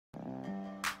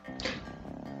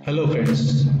Hello friends,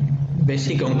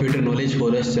 basic computer knowledge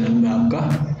for us channel में आपका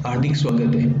हार्दिक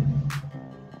स्वागत है।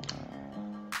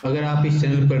 अगर आप इस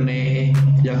चैनल पर नए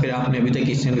हैं या फिर आपने अभी तक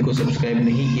इस चैनल को सब्सक्राइब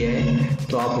नहीं किया है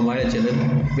तो आप हमारे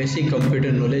channel basic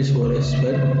computer knowledge for us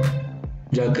पर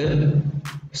जाकर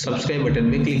सब्सक्राइब बटन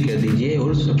में क्लिक कर दीजिए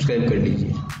और सब्सक्राइब कर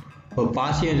लीजिए और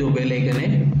पास में जो बेल आइकन है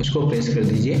उसको प्रेस कर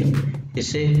दीजिए।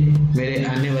 इससे मेरे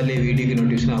आने वाले वीडियो के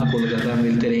नोटिफिकेशन आपको लगातार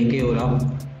मिलते रहेंगे और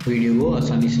आप वीडियो को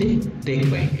आसानी से देख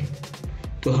पाएंगे।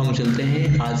 तो हम चलते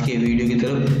हैं आज के वीडियो की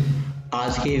तरफ।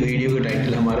 आज के वीडियो का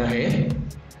टाइटल हमारा है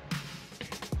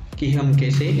कि हम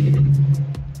कैसे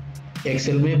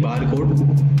एक्सेल में बारकोड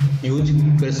यूज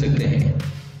कर सकते हैं।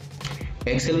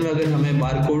 एक्सेल में अगर हमें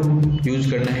बारकोड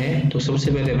यूज करना है तो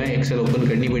सबसे पहले हमें एक्सेल ओपन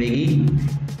करनी पड़ेगी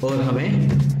और हमें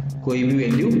कोई भी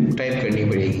वैल्यू टाइप करनी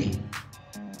पड़ेगी।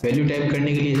 वैल्यू टाइप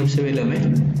करने के लिए सबसे पहले हमें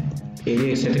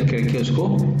एरिया सेलेक्ट करके उसको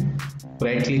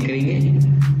राइट क्लिक करेंगे,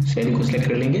 सेल को सिलेक्ट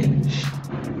कर लेंगे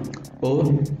और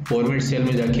फॉर्मेट सेल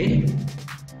में जाके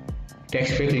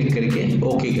टेक्स्ट पे क्लिक करके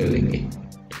ओके कर देंगे।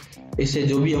 इससे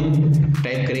जो भी हम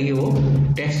टाइप करेंगे वो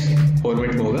टेक्स्ट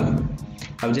फॉर्मेट में होगा।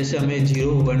 अब जैसे हमें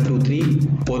 0 1 2 3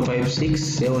 4 5 6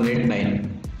 7 8 9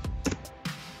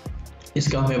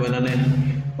 इसका हमें बनाना है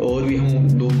और भी हम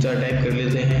 2-4 टाइप कर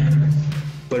लेते हैं।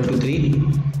 1 2 3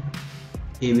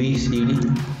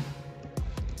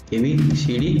 A B C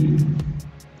D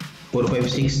 4 5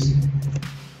 6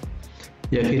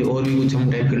 या फिर और भी कुछ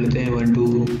हम टाइप कर लेते हैं 1 2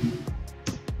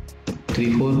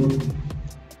 3 4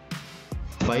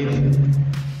 5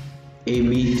 A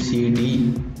B C D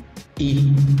E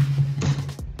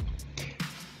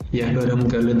या फिर हम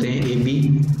कर लेते हैं A B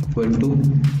 1 2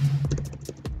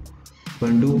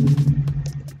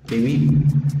 A B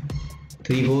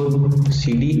 3 4 C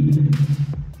D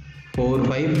 4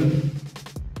 5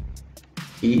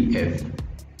 E F।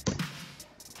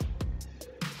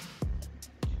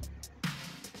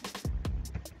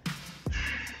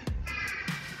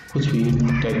 कुछ भी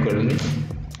टाइप कर लेंगे,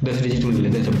 10 डिजिट में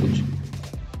लेते हैं सब कुछ।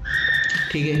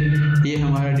 ठीक है, ये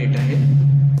हमारा डेटा है,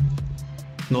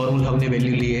 नॉर्मल हमने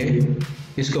वैल्यू ली है,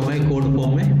 इसको हमें कोड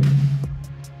फॉर्म में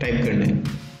टाइप करना है।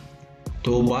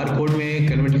 तो बार कोड में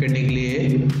कन्वर्ट करने के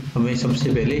लिए हमें सबसे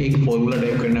पहले एक फॉर्मूला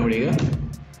टाइप करना पड़ेगा,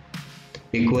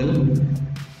 इक्वल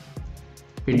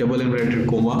फिर डबल इन्वर्टेड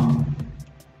कोमा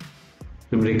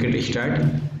फिर ब्रैकेट स्टार्ट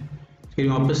फिर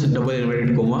वापस डबल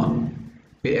इन्वर्टेड कोमा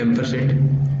फिर एम्परसेंड,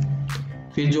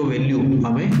 फिर जो वैल्यू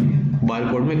हमें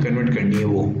बारकोड में कन्वर्ट करनी है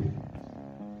वो,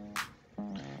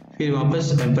 फिर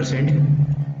वापस एम्परसेंड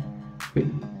फिर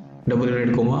डबल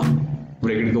इन्वर्टेड कोमा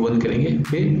ब्रैकेट को बंद करेंगे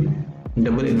फिर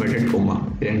डबल इन्वर्टेड कोमा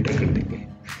फिर एंटर कर देंगे।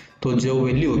 तो जो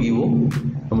वैल्यू होगी वो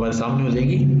हमारे सामने हो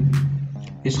जाएगी।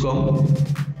 इसको हम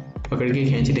पकड़ के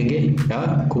खींच लेंगे या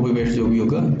कॉपी पेस्ट जो भी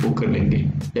होगा वो कर लेंगे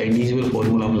या इंडिविजुअल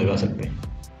फॉर्मूला हम लगा सकते हैं।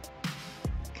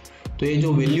 तो ये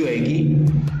जो वैल्यू आएगी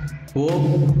वो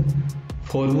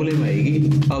फॉर्मूले में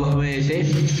आएगी। अब हमें इसे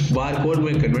बारकोड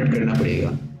में कन्वर्ट करना पड़ेगा।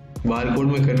 बारकोड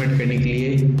में कन्वर्ट करने के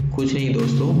लिए कुछ नहीं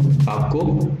दोस्तों, आपको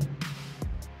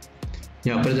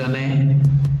यहाँ पर जाना है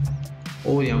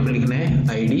और यहाँ पर लिखना है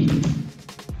ID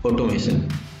ऑटोमेशन।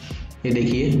 ये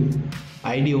देखिए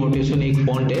ID ऑटोमेशन एक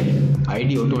फॉन्ट है,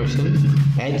 ID automation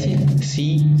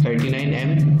HC39M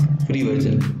free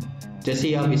version. जैसे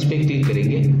ही आप इस पर क्लिक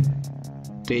करेंगे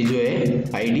तो ये जो है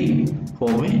ID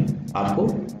फॉर्म में आपको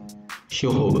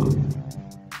शो होगा।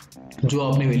 जो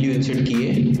आपने वैल्यू इंसर्ट की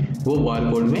है वो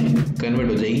बारकोड में कन्वर्ट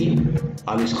हो जाएगी।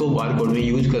 आप इसको बारकोड में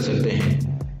यूज कर सकते हैं।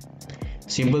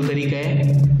 सिंपल तरीका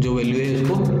है, जो वैल्यू है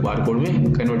उसको बारकोड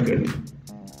में कन्वर्ट कर दें।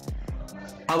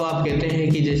 अब आप कहते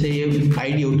हैं कि जैसे ये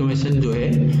ID ऑटोमेशन जो है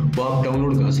वो आप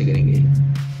डाउनलोड कहाँ से करेंगे।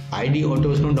 ID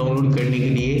ऑटोमेशन डाउनलोड करने के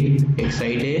लिए एक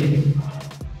साइट है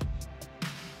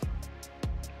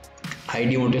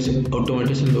ID ऑटोमेशन।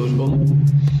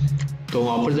 तो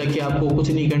वहाँ पर जाके आपको कुछ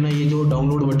नहीं करना, ये जो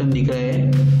डाउनलोड बटन दिख रहा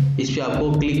है इस पर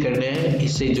आपको क्लिक करना है।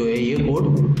 इससे जो है ये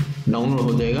कोड डाउनलोड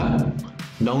हो जाएगा।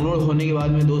 डाउनलोड होने के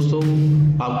बाद में दोस्तों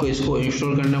आपको इसको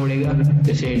इंस्टॉल करना पड़ेगा।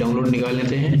 जैसे डाउनलोड निकाल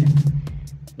लेते हैं,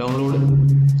 डाउनलोड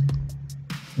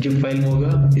जिप फाइल में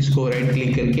होगा, इसको राइट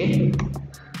क्लिक करके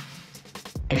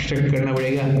एक्सट्रैक्ट करना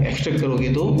पड़ेगा। एक्सट्रैक्ट करोगे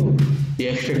तो ये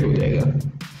एक्सट्रैक्ट हो जाएगा।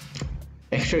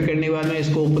 एक्सट्रैक्ट करने के बाद में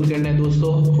इसको ओपन करना है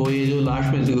दोस्तों। वो ये जो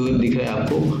लास्ट में जो दिख रहा है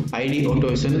आपको ID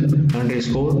automation _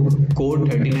 code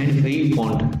 39 free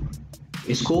font,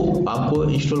 इसको आपको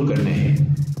इंस्टॉल करना है।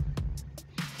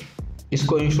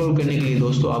 इसको इंस्टॉल करने के लिए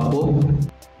दोस्तों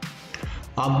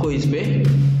आपको इस पे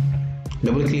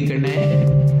डबल क्लिक करना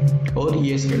है और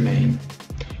यस करना है,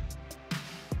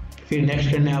 फिर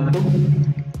नेक्स्ट करना है आपको,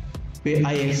 फिर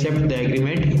आई एक्सेप्ट द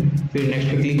एग्रीमेंट, फिर नेक्स्ट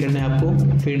पे क्लिक करना है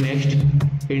आपको, फिर नेक्स्ट,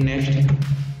 फिर नेक्स्ट,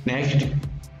 नेक्स्ट,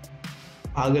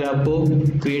 अगर आपको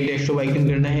क्रिएट डेस्कटॉप आइकन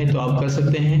करना है तो आप कर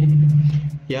सकते हैं,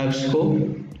 या इसको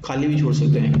खाली भी छोड़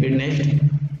सकते हैं। फिर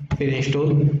नेक्स्ट, फिर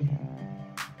इंस्टॉल,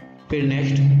 फिर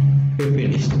नेक्स्ट, फिर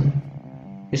फिनिश।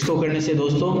 इसको करने से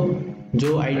दोस्तों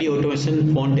जो आईडी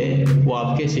ऑटोमेशन फॉन्ट है वो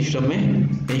आपके सिस्टम में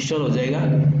इंस्टॉल हो जाएगा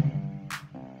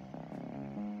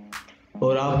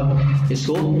और आप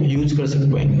इसको यूज कर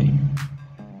सकते पाएंगे।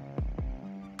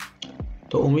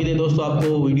 तो उम्मीद है दोस्तों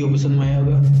आपको वीडियो पसंद में आया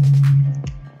होगा,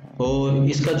 और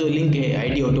इसका जो लिंक है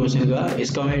आईडी ऑटोमेशन का,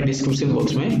 इसका मैं डिस्क्रिप्शन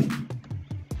बॉक्स में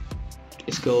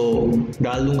इसको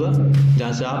डाल दूंगा,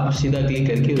 जहां से आप सीधा क्लिक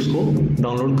करके उसको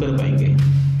डाउनलोड कर पाएंगे।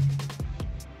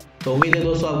 तो उम्मीद है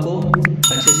दोस्तों आपको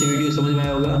अच्छे से वीडियो समझ में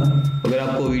आया होगा। अगर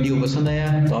आपको वीडियो पसंद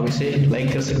आया तो आप इसे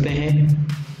लाइक कर सकते हैं,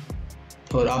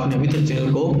 और आपने अभी तक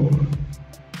चैनल को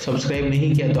सब्सक्राइब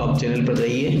नहीं किया तो आप चैनल पर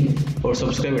जाइए और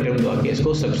सब्सक्राइब बटन दबा के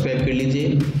इसको सब्सक्राइब कर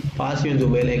लीजिए। पास में जो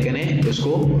बेल आइकन है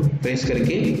उसको प्रेस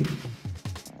करके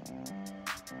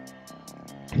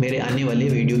मेरे आने वाले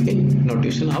वीडियो के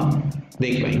नोटिफिकेशन आप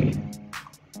देख पाएंगे।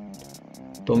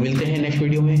 तो मिलते हैं नेक्स्ट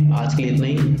वीडियो में। आज के लिए इतना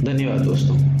ही। धन्यवाद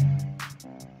दोस्तों।